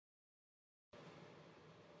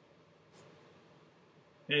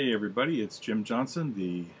Hey everybody, it's Jim Johnson,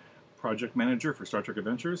 the project manager for Star Trek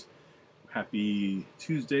Adventures. Happy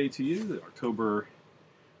Tuesday to you, October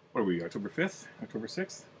 5th? October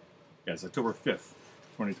 6th? Yes, October 5th,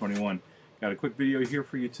 2021. Got a quick video here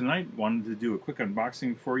for you tonight. Wanted to do a quick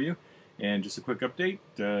unboxing for you and just a quick update.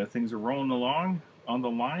 Things are rolling along on the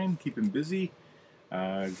line, keeping busy.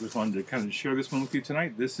 Just wanted to kind of share this one with you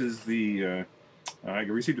tonight. This is the, I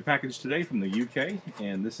received a package today from the UK,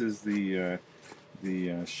 and this is the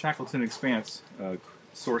Shackleton Expanse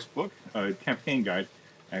source book, campaign guide,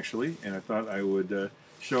 actually, and I thought I would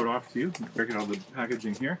show it off to you. Breaking out the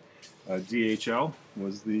packaging here. DHL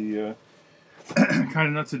was the kind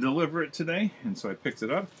enough to deliver it today, and so I picked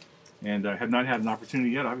it up, and I have not had an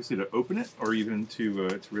opportunity yet, obviously, to open it or even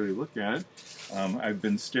to really look at it. I've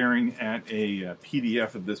been staring at a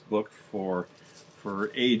PDF of this book for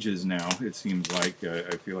ages now. It seems like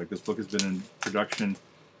I feel like this book has been in production.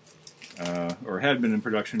 Or had been in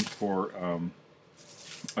production for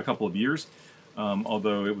a couple of years,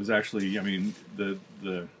 although it was actually, I mean,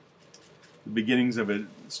 the beginnings of it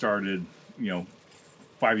started,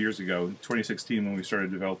 5 years ago, 2016, when we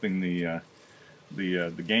started developing the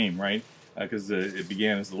game, right? Because it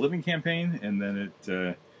began as the Living campaign, and then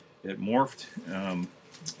it morphed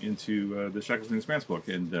into the Shackleton Expanse book,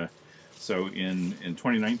 and so in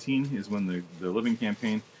 2019 is when the Living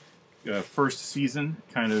campaign first season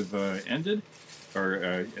kind of ended,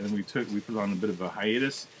 and then we put on a bit of a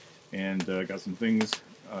hiatus and got some things,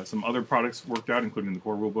 some other products worked out, including the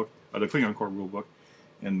core rulebook, the Klingon core rulebook,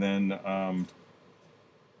 and then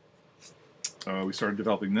we started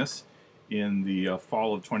developing this in the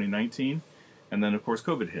fall of 2019, and then of course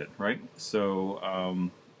COVID hit, right? So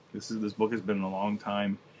this book has been a long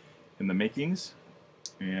time in the makings,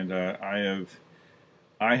 and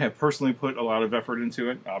I have personally put a lot of effort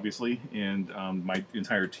into it, obviously, and my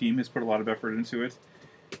entire team has put a lot of effort into it.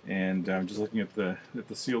 And I'm just looking at the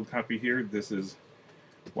sealed copy here. This is,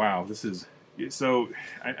 wow, this is, so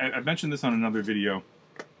I mentioned this on another video.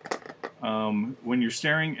 When you're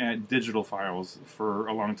staring at digital files for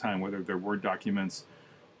a long time, whether they're Word documents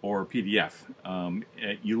or PDF,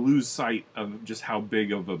 you lose sight of just how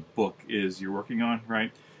big of a book is you're working on,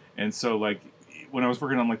 right? And so, like, when I was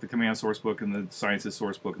working on like the command source book and the sciences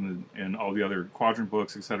source book and all the other quadrant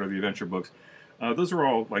books, etc., the adventure books, those are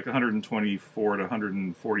all like 124 to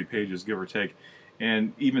 140 pages, give or take.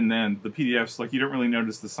 And even then, the PDFs, like, you don't really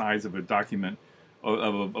notice the size of a document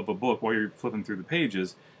of a book while you're flipping through the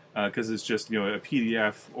pages, because it's just, a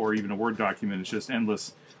PDF or even a Word document. It's just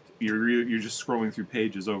endless. You're just scrolling through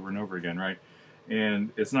pages over and over again, right?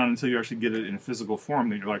 And it's not until you actually get it in a physical form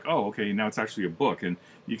that you're like, oh, okay, now it's actually a book, and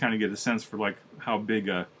you kind of get a sense for like how big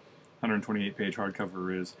a 128-page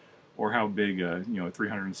hardcover is, or how big a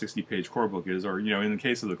 360-page core book is, or in the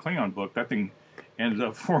case of the Klingon book, that thing ended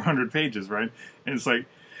up 400 pages, right? And it's like,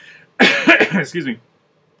 excuse me,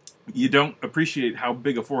 you don't appreciate how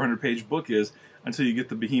big a 400-page book is until you get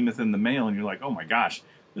the behemoth in the mail, and you're like, oh my gosh,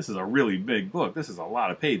 this is a really big book. This is a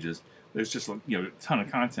lot of pages. There's just a ton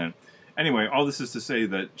of content. Anyway, all this is to say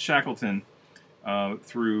that Shackleton,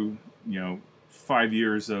 through 5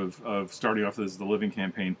 years of starting off as the Living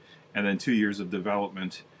campaign and then 2 years of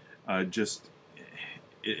development,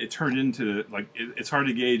 it turned into, like, it's hard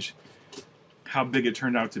to gauge how big it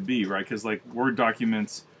turned out to be, right? Because like Word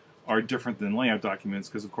documents are different than layout documents,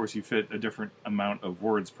 because of course you fit a different amount of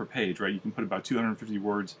words per page, right? You can put about 250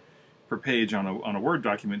 words per page on a Word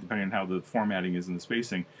document, depending on how the formatting is and the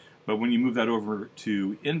spacing. But when you move that over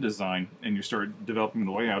to InDesign and you start developing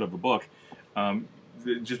the layout of a book,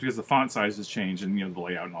 just because the font sizes change and the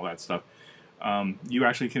layout and all that stuff, you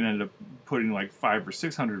actually can end up putting like 500 or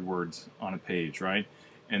 600 words on a page, right?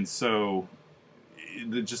 And so,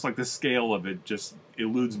 just like the scale of it just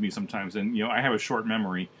eludes me sometimes. And I have a short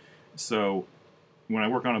memory, so when I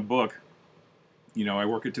work on a book, I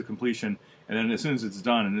work it to completion, and then as soon as it's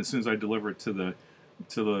done, and as soon as I deliver it to the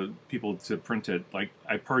people to print it, like,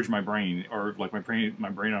 I purge my brain, or like my brain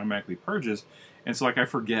automatically purges, and so like I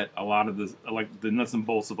forget a lot of the, like, the nuts and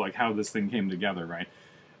bolts of like how this thing came together, right?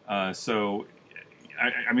 So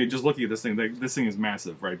I mean, just looking at this thing, this thing is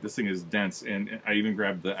massive, right? This thing is dense, and I even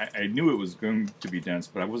grabbed I knew it was going to be dense,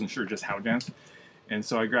 but I wasn't sure just how dense, and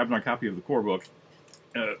so I grabbed my copy of the core book,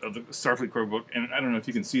 of the Starfleet core book, and I don't know if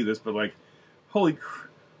you can see this, but like, holy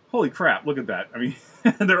crap, look at that. I mean,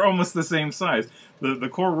 they're almost the same size. The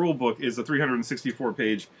core rule book is a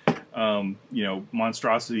 364-page,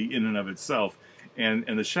 monstrosity in and of itself. And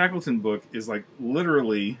the Shackleton book is like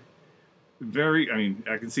literally I mean,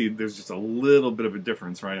 I can see there's just a little bit of a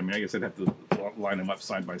difference, right? I mean, I guess I'd have to line them up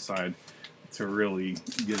side by side. to really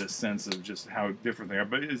get a sense of just how different they are.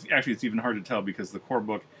 But it's even hard to tell because the core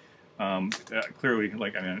book clearly,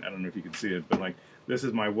 like, I mean, I don't know if you can see it, but like this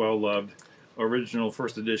is my well-loved original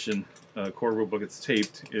first edition core rule book. It's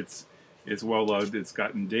taped. It's well-loved. It's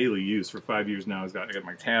gotten daily use for 5 years now. I got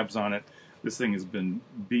my tabs on it. This thing has been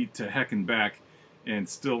beat to heck and back, and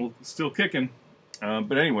still kicking.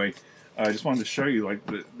 But anyway, I just wanted to show you like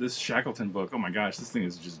this Shackleton book. Oh my gosh, this thing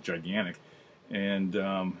is just gigantic, and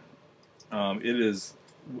it is.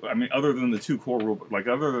 I mean, other than the two core rule, like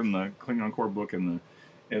other than the Klingon core book and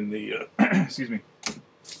the excuse me,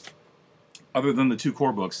 other than the two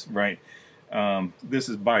core books, right? This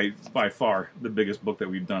is by far the biggest book that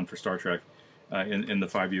we've done for Star Trek in the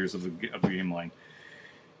 5 years of the game line,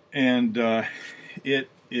 and it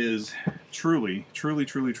is truly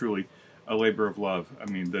a labor of love. I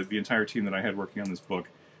mean, the entire team that I had working on this book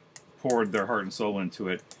poured their heart and soul into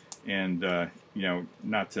it, and you know,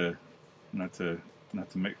 not to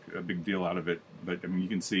make a big deal out of it, but I mean, you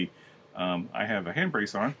can see I have a hand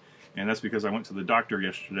brace on, and that's because I went to the doctor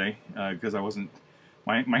yesterday because I wasn't.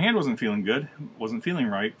 My hand wasn't feeling good, wasn't feeling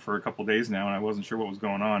right for a couple days now, and I wasn't sure what was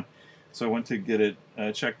going on. So I went to get it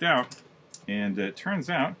checked out, and it turns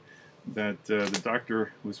out that the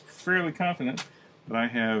doctor was fairly confident that I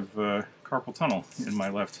have carpal tunnel in my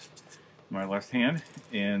left hand,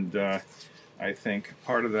 and I think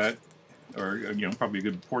part of that, or you know, probably a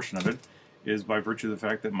good portion of it, is by virtue of the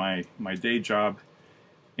fact that my day job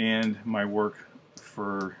and my work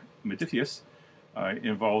for Modiphius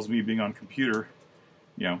involves me being on computer,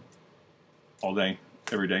 you know, all day,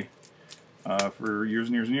 every day, for years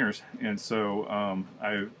and years and years. And so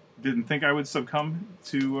I didn't think I would succumb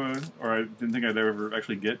to, or I didn't think I'd ever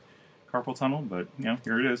actually get carpal tunnel, but, you know,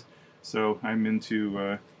 here it is. So I'm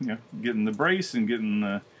into, you know, getting the brace and getting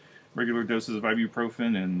the regular doses of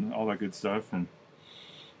ibuprofen and all that good stuff. And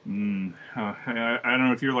I don't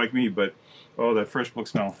know if you're like me, but oh, that fresh book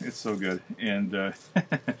smell, it's so good. And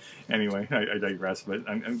anyway, I digress, but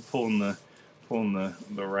I'm pulling the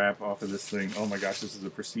wrap off of this thing. Oh my gosh, this is a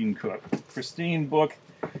pristine book,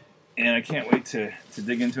 and I can't wait to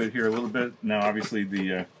dig into it here a little bit. Now, obviously,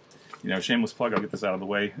 the you know, shameless plug, I'll get this out of the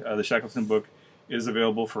way. The Shackleton book is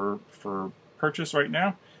available for purchase right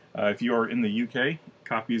now. If you are in the UK,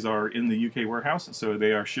 copies are in the UK warehouse, so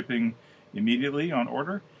they are shipping immediately on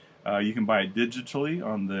order. You can buy it digitally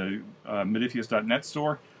on the Modiphius.net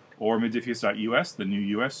store or Modiphius.us, the new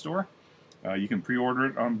US store. You can pre-order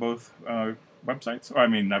it on both websites. I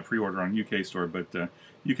mean, not pre-order on UK store, but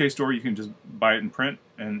UK store, you can just buy it in print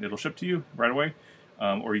and it'll ship to you right away.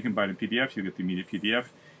 Or you can buy it in PDF. You'll get the immediate PDF.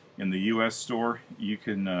 In the US store, you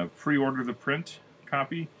can pre-order the print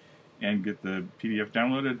copy and get the PDF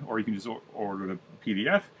downloaded, or you can just order the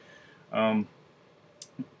PDF.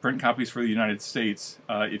 Print copies for the United States,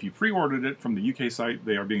 if you pre-ordered it from the UK site,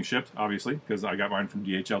 they are being shipped, obviously, because I got mine from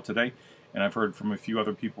DHL today, and I've heard from a few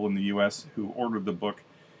other people in the US who ordered the book,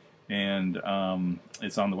 and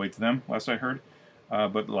it's on the way to them, last I heard.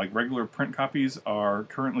 But like regular print copies are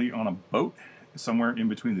currently on a boat somewhere in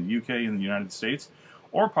between the UK and the United States,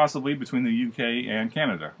 or possibly between the UK and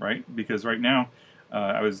Canada, right? Because right now,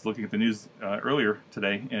 I was looking at the news earlier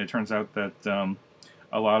today, and it turns out that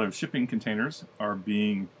a lot of shipping containers are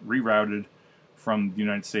being rerouted from the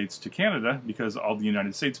United States to Canada because all the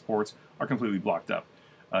United States ports are completely blocked up.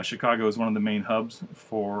 Chicago is one of the main hubs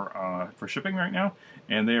for shipping right now,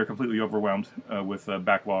 and they are completely overwhelmed with a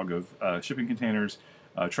backlog of shipping containers,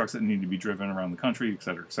 trucks that need to be driven around the country, et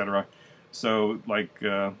cetera, et cetera. So, like,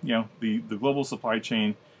 you know, the global supply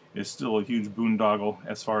chain is still a huge boondoggle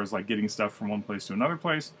as far as like getting stuff from one place to another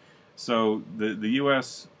place. So the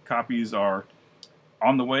U.S. copies are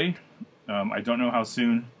on the way. I don't know how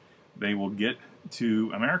soon they will get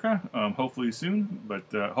to America. Hopefully soon, but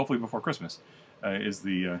hopefully before Christmas is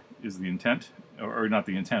the intent, or not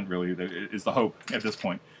the intent really. Is the hope at this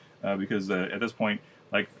point, because at this point,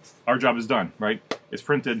 like, our job is done, right? It's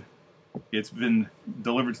printed, it's been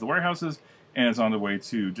delivered to the warehouses, and it's on the way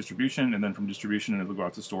to distribution, and then from distribution it'll go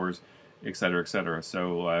out to stores, et cetera, et cetera.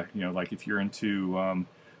 So you know, like if you're into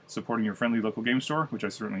supporting your friendly local game store, which I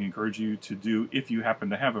certainly encourage you to do if you happen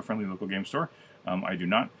to have a friendly local game store. I do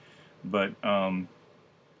not, but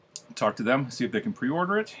talk to them, see if they can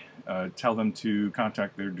pre-order it, tell them to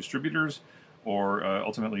contact their distributors, or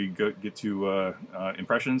ultimately get to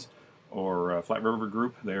Impressions or Flat River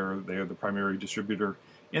Group. They are the primary distributor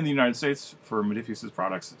in the United States for Modiphius'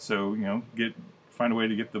 products. So, you know, find a way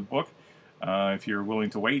to get the book. If you're willing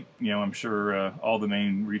to wait, you know, I'm sure all the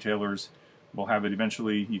main retailers will have it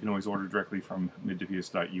eventually. You can always order directly from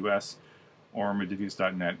Modiphius.us or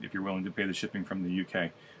Modiphius.net if you're willing to pay the shipping from the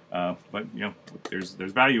UK. But you know, there's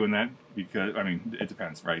value in that, because I mean, it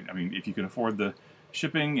depends, right? I mean, if you can afford the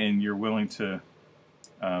shipping and you're willing to,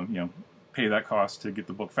 you know, pay that cost to get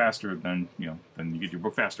the book faster, then then you get your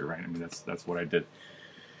book faster, right? I mean, that's what I did.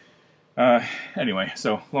 Anyway,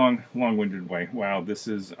 so long-winded way. Wow, this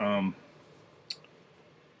is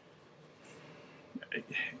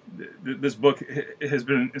this book has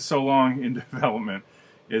been so long in development.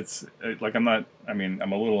 It's like I'm not. I mean,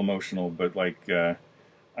 I'm a little emotional, but like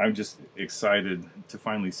I'm just excited to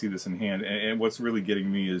finally see this in hand. And what's really getting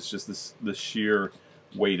me is just the sheer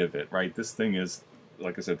weight of it. Right, this thing is,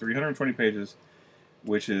 like I said, 320 pages,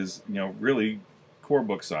 which is really core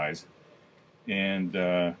book size, and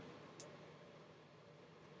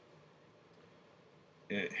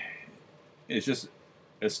it's just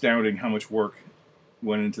astounding how much work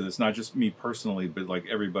went into this. Not just me personally, but like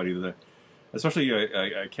everybody. Especially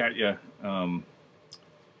Katya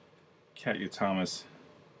Thomas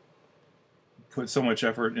put so much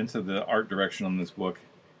effort into the art direction on this book,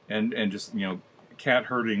 and just Kat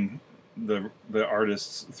herding the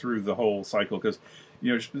artists through the whole cycle, because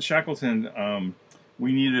Shackleton,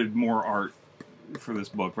 we needed more art for this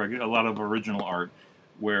book, right? A lot of original art,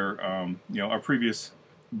 where our previous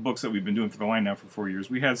books that we've been doing for the line now for 4 years,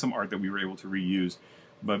 we had some art that we were able to reuse,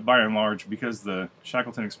 but by and large, because the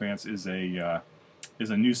Shackleton Expanse is a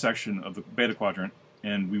new section of the Beta Quadrant,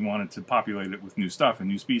 and we wanted to populate it with new stuff and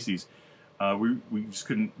new species, we just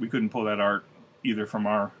couldn't pull that art either from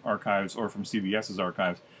our archives or from CBS's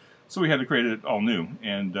archives, so we had to create it all new.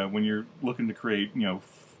 And when you're looking to create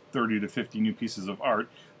 30 to 50 new pieces of art,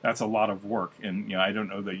 that's a lot of work. And I don't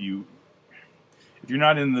know that if you're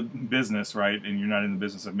not in the business, right, and you're not in the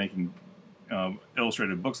business of making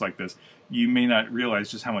illustrated books like this, you may not realize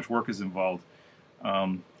just how much work is involved.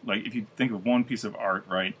 Like if you think of one piece of art,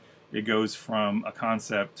 right, it goes from a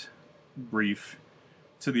concept brief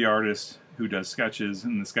to the artist who does sketches,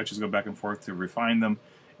 and the sketches go back and forth to refine them,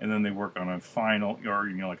 and then they work on a final, or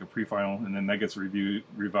like a pre-final, and then that gets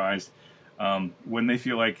revised. When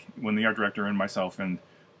the art director and myself and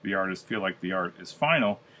the artist feel like the art is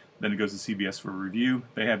final, then it goes to CBS for review.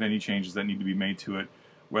 They have any changes that need to be made to it,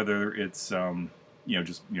 whether it's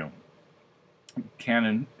just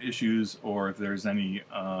canon issues, or if there's any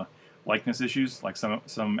likeness issues. Like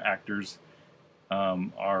some actors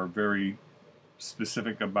are very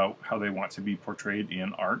specific about how they want to be portrayed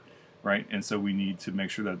in art, right? And so we need to make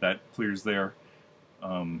sure that clears their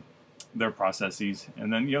processes,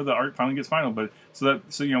 and then the art finally gets final. But so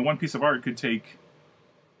one piece of art could take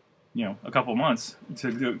a couple months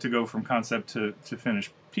to go from concept to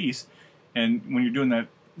finished piece, and when you're doing that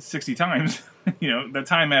 60 times, that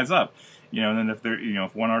time adds up. And then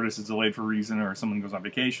if one artist is delayed for a reason, or someone goes on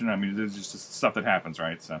vacation, I mean, there's just stuff that happens,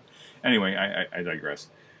 right? So anyway, I digress.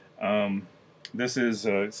 This is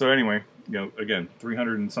so anyway, again,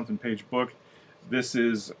 300 and something page book. This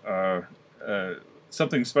is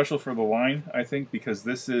something special for the line, I think, because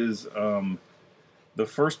this is the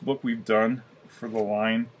first book we've done for the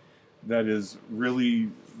line that is really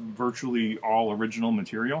virtually all original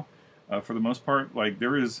material. For the most part, like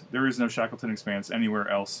there is no Shackleton Expanse anywhere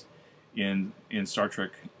else in Star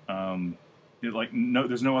Trek.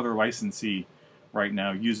 There's no other licensee right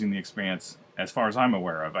now using the Expanse, as far as I'm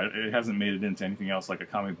aware of. It hasn't made it into anything else, like a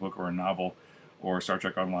comic book or a novel or Star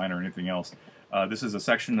Trek Online or anything else. This is a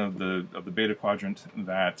section of the Beta Quadrant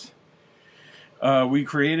that we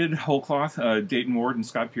created whole cloth. Dayton Ward and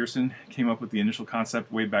Scott Pearson came up with the initial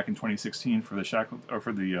concept way back in 2016 for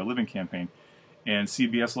the Living campaign, and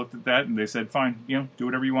CBS looked at that and they said, "Fine, do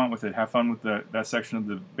whatever you want with it. Have fun with that section of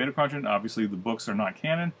the Beta Quadrant." Obviously, the books are not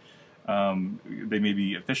canon. They may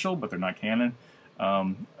be official, but they're not canon.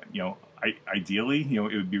 Ideally, it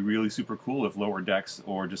would be really super cool if Lower Decks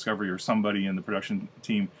or Discovery or somebody in the production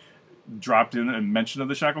team dropped in a mention of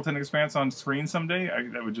the Shackleton Expanse on screen someday.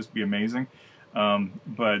 That would just be amazing.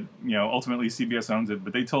 But ultimately CBS owns it.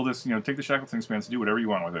 But they told us, take the Shackleton Expanse, do whatever you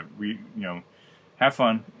want with it. Have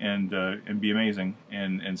fun and be amazing.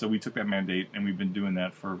 And so we took that mandate, and we've been doing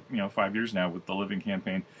that for 5 years now with the Living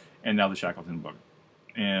campaign, and now the Shackleton book.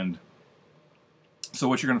 And so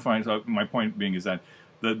what you're going to find, so my point being, is that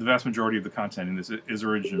the vast majority of the content in this is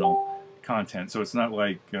original content. So it's not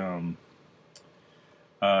like where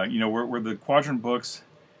the Quadrant books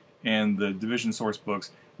and the Division Source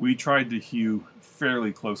books, we tried to hew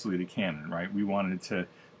fairly closely to canon, right? We wanted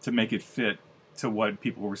to make it fit to what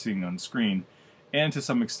people were seeing on screen, and to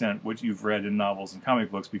some extent what you've read in novels and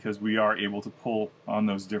comic books, because we are able to pull on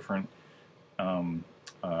those different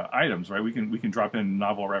items, right? We can drop in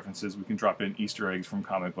novel references, we can drop in Easter eggs from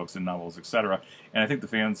comic books and novels, etc. And I think the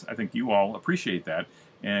fans, I think you all appreciate that,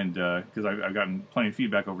 and because I've gotten plenty of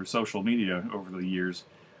feedback over social media over the years,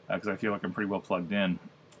 because I feel like I'm pretty well plugged in,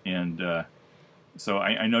 and so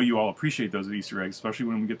I know you all appreciate those Easter eggs, especially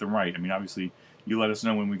when we get them right. I mean, obviously, you let us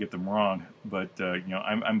know when we get them wrong, but you know,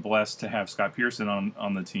 I'm blessed to have Scott Pearson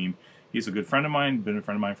on the team. He's a good friend of mine, been a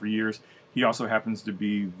friend of mine for years. He also happens to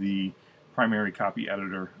be the primary copy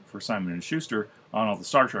editor for Simon & Schuster on all the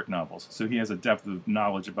Star Trek novels. So he has a depth of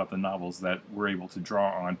knowledge about the novels that we're able to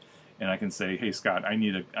draw on. And I can say, hey Scott, I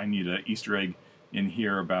need a Easter egg in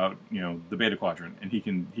here about, you know, the Beta Quadrant, and he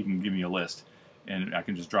can give me a list, and I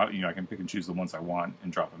can just drop, you know, I can pick and choose the ones I want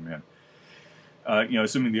and drop them in. You know,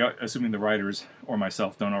 assuming the writers or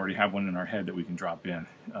myself don't already have one in our head that we can drop in.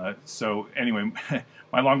 So anyway,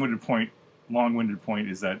 my long-winded point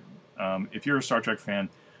is that if you're a Star Trek fan,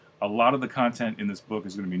 a lot of the content in this book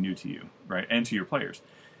is going to be new to you, right, and to your players,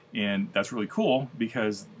 and that's really cool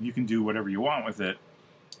because you can do whatever you want with it,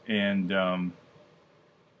 and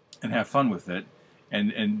have fun with it,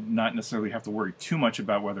 and not necessarily have to worry too much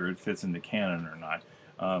about whether it fits into canon or not.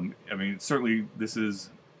 I mean, certainly this is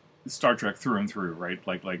Star Trek through and through, right?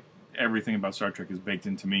 Like everything about Star Trek is baked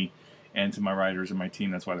into me and to my writers and my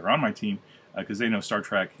team. That's why they're on my team, because they know Star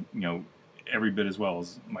Trek, you know, every bit as well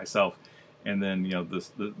as myself. And then, you know,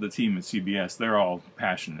 the team at CBS, they're all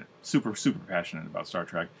passionate, super passionate about Star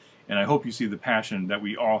Trek. And I hope you see the passion that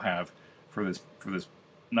we all have for this,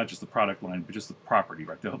 not just the product line, but just the property,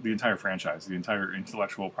 right? The entire franchise, the entire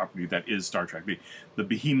intellectual property that is Star Trek, the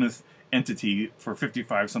behemoth entity for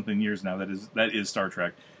 55-something years now that is Star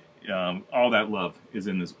Trek. All that love is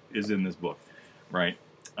in this book, right?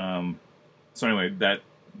 So anyway, that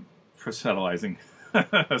proselytizing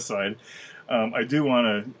aside, I do want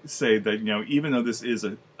to say that, you know, even though this is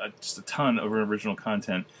just a ton of original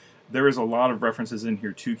content, there is a lot of references in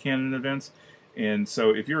here to canon events, and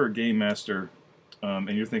so if you're a game master and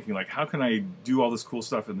you're thinking like, how can I do all this cool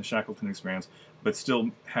stuff in the Shackleton Expanse but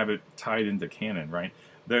still have it tied into canon, right?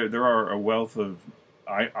 There are a wealth of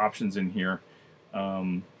options in here,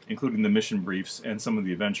 including the mission briefs and some of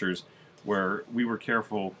the adventures, where we were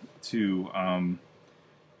careful to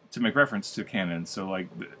make reference to canon. So like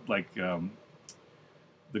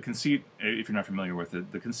the conceit, if you're not familiar with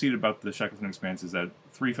it, the conceit about the Shackleton Expanse is that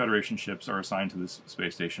 3 Federation ships are assigned to this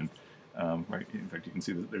space station. Right. In fact, you can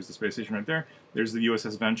see that there's the space station right there. There's the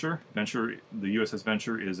USS Venture. The USS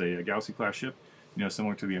Venture is a Galaxy-class ship, you know,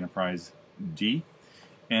 similar to the Enterprise D.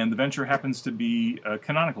 And the Venture happens to be a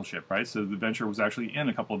canonical ship, right? So the Venture was actually in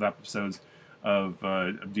a couple of episodes of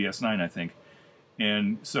DS9, I think.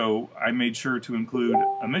 And so I made sure to include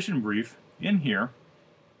a mission brief in here,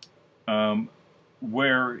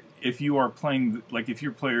 where if you are playing, like if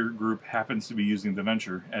your player group happens to be using the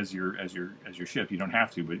Venture as your ship, you don't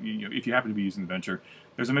have to, but you know, if you happen to be using the Venture,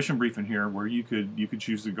 there's a mission brief in here where you could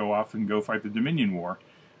choose to go off and go fight the Dominion War,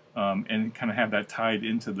 and kind of have that tied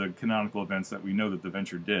into the canonical events that we know that the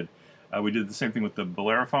Venture did. We did the same thing with the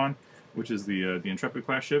Bellerophon, which is the Intrepid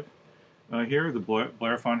class ship. Here, the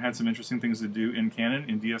Bellerophon had some interesting things to do in canon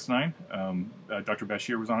in DS9. Dr.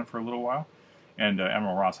 Bashir was on it for a little while, and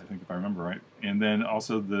Admiral Ross, I think, if I remember right. And then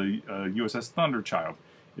also the USS Thunderchild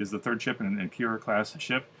is the 3rd ship in an Akira-class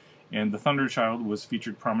ship, and the Thunderchild was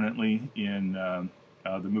featured prominently in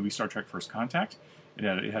the movie Star Trek First Contact. It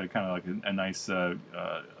had a kind of like a nice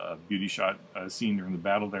beauty shot scene during the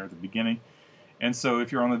battle there at the beginning. And so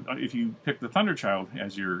if you pick the Thunderchild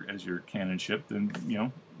as your canon ship, then you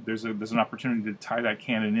know there's an opportunity to tie that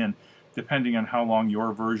canon in, depending on how long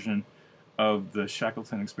your version of the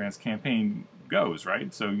Shackleton Expanse campaign goes,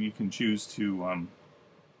 right? So you can choose to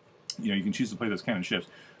play those canon ships.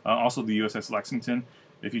 Also, the USS Lexington.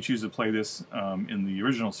 If you choose to play this in the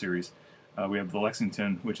original series, we have the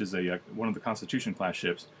Lexington, which is one of the Constitution class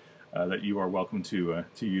ships that you are welcome to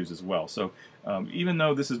use as well. So even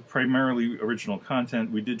though this is primarily original content,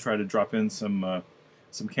 we did try to drop in some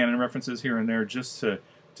canon references here and there, just to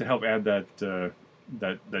help add that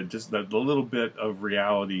little bit of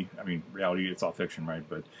reality. I mean, reality, it's all fiction, right?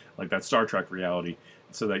 But like that Star Trek reality,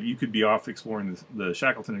 so that you could be off exploring the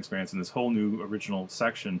Shackleton Expanse in this whole new original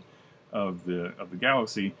section of the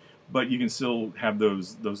galaxy, but you can still have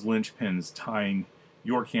those linchpins tying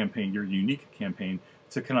your campaign, your unique campaign,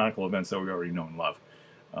 to canonical events that we already know and love.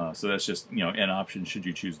 So that's just, you know, an option should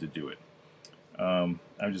you choose to do it. I'm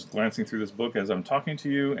just glancing through this book as I'm talking to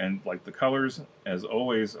you, and like the colors, as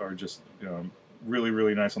always, are just, you know, really,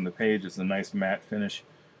 really nice on the page. It's a nice matte finish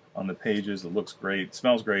on the pages. It looks great. It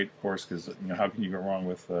smells great, of course, because, you know, how can you go wrong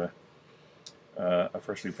with a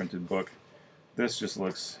freshly printed book? This just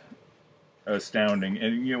looks astounding.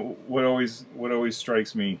 And you know what always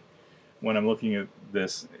strikes me when I'm looking at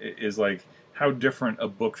this is like how different a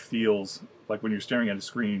book feels like when you're staring at a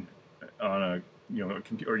screen on a a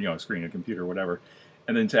computer, or a screen, a computer, whatever,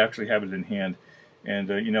 and then to actually have it in hand.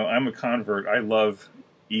 And I'm a convert. I love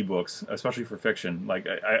ebooks, especially for fiction. Like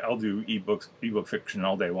I'll do ebook fiction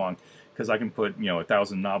all day long, because I can put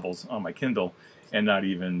 1,000 novels on my Kindle and not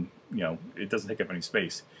even it doesn't take up any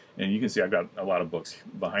space. And you can see I've got a lot of books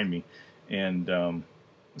behind me, and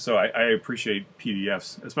so I appreciate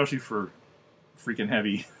PDFs, especially for freaking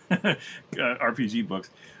heavy RPG books.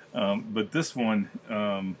 But this one,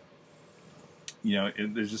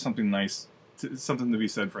 there's just something nice, something to be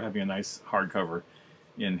said for having a nice hardcover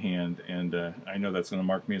in hand. And I know that's going to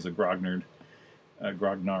mark me as a grognard,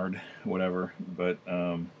 whatever. But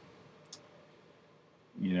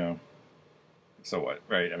so what,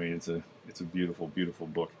 right? I mean, it's a beautiful, beautiful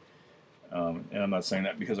book. And I'm not saying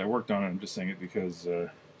that because I worked on it. I'm just saying it because it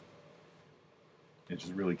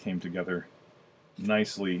just really came together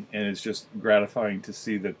nicely, and it's just gratifying to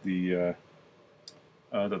see that the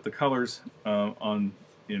colors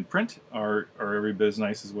in print are every bit as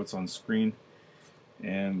nice as what's on screen.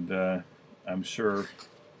 And I'm sure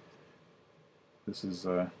this is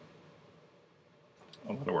a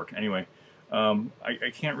lot of work. Anyway,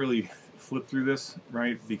 I can't really flip through this,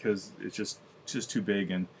 right, because it's just too big,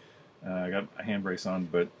 and I got a hand brace on.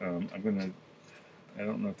 But I don't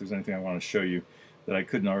know if there's anything I want to show you that I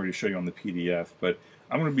couldn't already show you on the PDF, but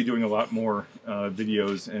I'm going to be doing a lot more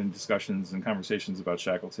videos and discussions and conversations about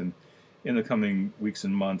Shackleton in the coming weeks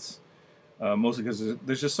and months, mostly because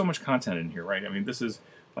there's just so much content in here, right? I mean, this is,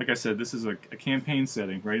 like I said, this is a campaign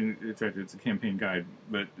setting, right? In fact, it's a campaign guide,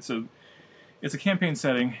 but so it's a campaign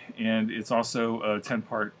setting, and it's also a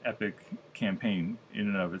 10-part epic campaign in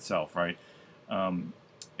and of itself, right?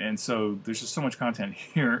 And so there's just so much content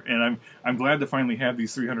here, and I'm glad to finally have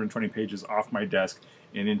these 320 pages off my desk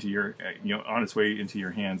and into your on its way into your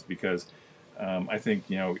hands, because I think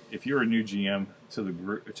if you're a new GM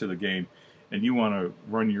to the game and you want to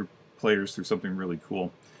run your players through something really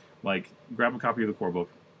cool, like grab a copy of the core book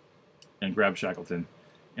and grab Shackleton,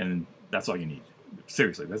 and that's all you need.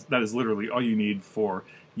 Seriously, that is literally all you need for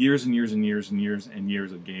years and years and years and years and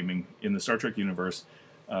years of gaming in the Star Trek universe.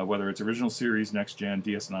 Whether it's original series, next gen,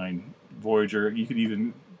 DS9, Voyager, you could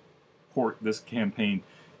even port this campaign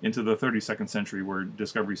into the 32nd century where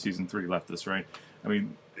Discovery Season 3 left us, right? I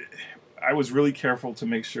mean, I was really careful to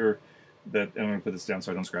make sure that, and I'm going to put this down so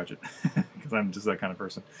I don't scratch it, because I'm just that kind of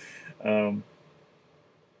person.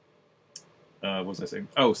 What was I saying?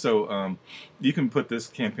 Oh, so you can put this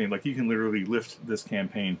campaign, like you can literally lift this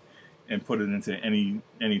campaign and put it into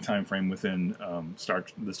any time frame within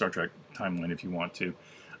the Star Trek timeline if you want to.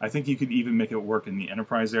 I think you could even make it work in the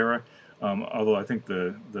Enterprise era, although I think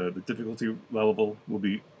the difficulty level will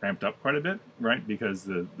be ramped up quite a bit, right? Because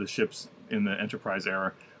the ships in the Enterprise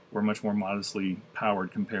era were much more modestly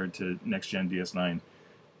powered compared to next-gen DS9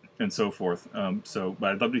 and so forth. But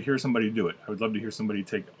I'd love to hear somebody do it. I would love to hear somebody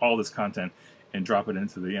take all this content and drop it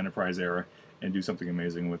into the Enterprise era and do something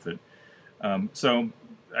amazing with it. So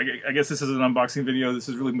I guess this is an unboxing video. This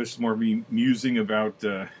is really much more of me musing about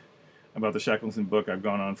the Shackleton book. I've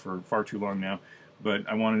gone on for far too long now, but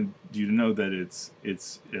I wanted you to know that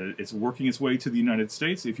it's working its way to the United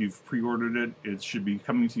States. If you've pre-ordered it, it should be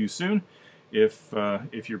coming to you soon. If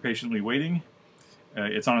you're patiently waiting,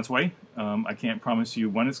 it's on its way. I can't promise you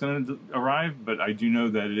when it's going to arrive, but I do know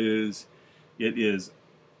that it is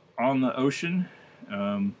on the ocean.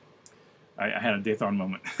 I had a Dathan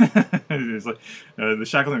moment. It's like the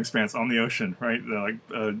Shackleton Expanse on the ocean, right? Like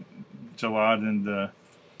Jalad and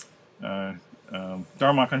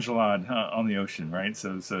Darmok and Jalad on the ocean, right?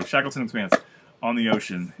 So Shackleton Expanse on the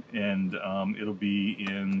ocean, and it'll be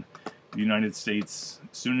in the United States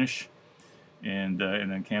soonish, and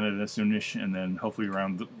then Canada soonish, and then hopefully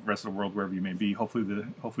around the rest of the world, wherever you may be. Hopefully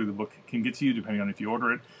the book can get to you, depending on if you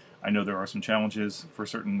order it. I know there are some challenges for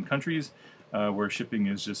certain countries where shipping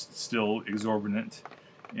is just still exorbitant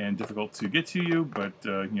and difficult to get to you, but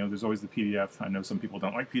there's always the PDF. I know some people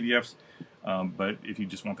don't like PDFs, but if you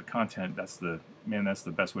just want the content, that's the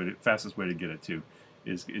best way, fastest way to get it to,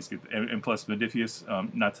 is get. And plus,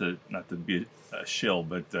 Modiphius, not to be a shill,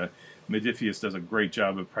 but Modiphius does a great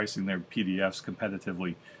job of pricing their PDFs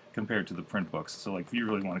competitively compared to the print books. So, like, if you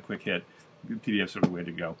really want a quick hit, PDFs are the way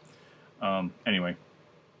to go. Anyway.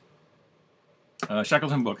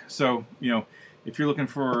 Shackleton book. So, if you're looking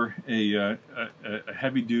for a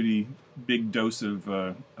heavy-duty, big dose of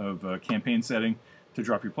campaign setting to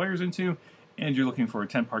drop your players into, and you're looking for a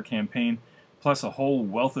 10-part campaign, plus a whole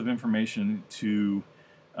wealth of information to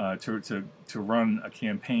run a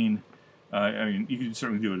campaign. I mean, you can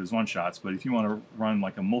certainly do it as one-shots, but if you want to run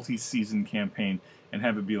like a multi-season campaign and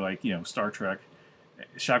have it be like, Star Trek,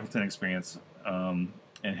 Shackleton Expanse, and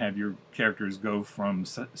have your characters go from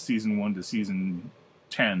season 1 to season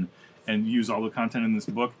 10 and use all the content in this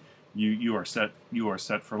book, you are set. You are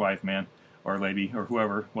set for life, man, or lady, or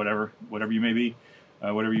whoever, whatever you may be,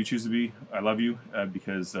 whatever you choose to be. I love you,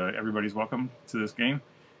 because everybody's welcome to this game,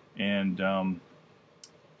 and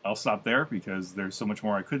I'll stop there because there's so much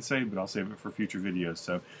more I could say, but I'll save it for future videos.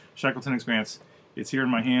 So, Shackleton Expanse, it's here in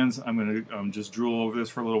my hands. I'm going to just drool over this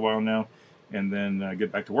for a little while now, and then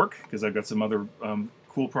get back to work, because I've got some other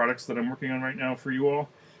cool products that I'm working on right now for you all.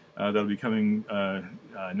 That'll be coming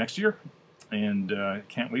next year, and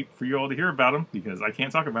can't wait for you all to hear about them, because I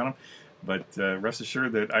can't talk about them. But rest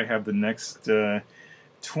assured that I have the next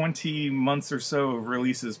 20 months or so of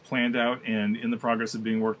releases planned out and in the progress of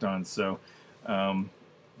being worked on. So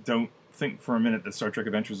don't think for a minute that Star Trek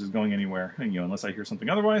Adventures is going anywhere, unless I hear something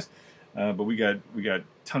otherwise. But we got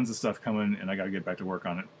tons of stuff coming, and I got to get back to work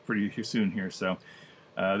on it pretty soon here. So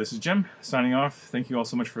this is Jim signing off. Thank you all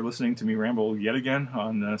so much for listening to me ramble yet again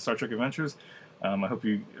on Star Trek Adventures. I hope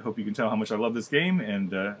you can tell how much I love this game,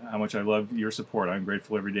 and how much I love your support. I'm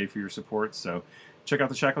grateful every day for your support. So check out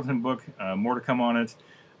the Shackleton book. More to come on it.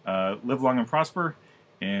 Live long and prosper,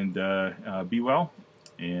 and be well.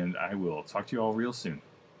 And I will talk to you all real soon.